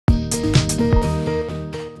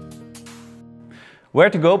Where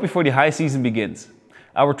to go before the high season begins?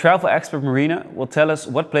 Our travel expert Marina will tell us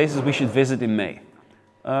what places we should visit in May.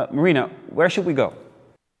 Marina, where should we go?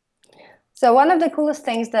 So one of the coolest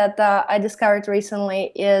things that I discovered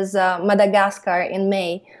recently is Madagascar in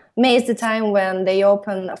May. May is the time when they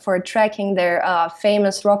open for trekking their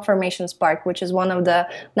famous rock formations park, which is one of the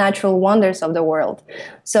natural wonders of the world.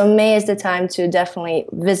 So May is the time to definitely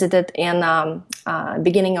visit it in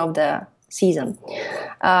beginning of the season.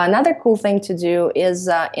 Another cool thing to do is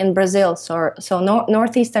in Brazil. So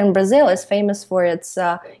northeastern Brazil is famous for its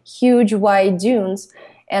huge white dunes.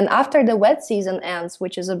 And after the wet season ends,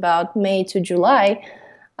 which is about May to July,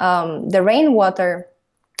 the rainwater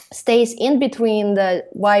stays in between the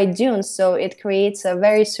white dunes, so it creates a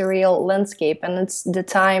very surreal landscape, and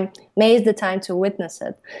May is the time to witness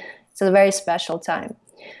it. It's a very special time.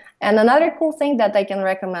 And another cool thing that I can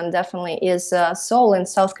recommend definitely is Seoul in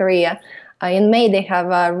South Korea. In May, they have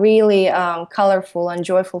a really colorful and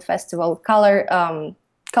joyful festival,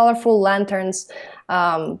 colorful lanterns,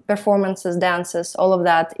 performances, dances, all of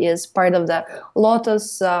that is part of the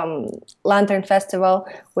Lotus Lantern Festival,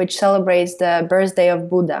 which celebrates the birthday of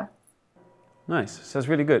Buddha. Nice, sounds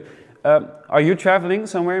really good. Are you traveling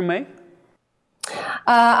somewhere in May?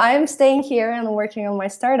 I am staying here and working on my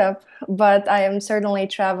startup, but I am certainly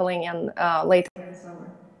traveling in later in summer.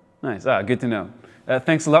 Nice, good to know.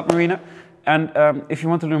 Thanks a lot, Marina. And if you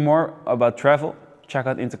want to learn more about travel, check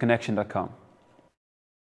out IntoConnection.com.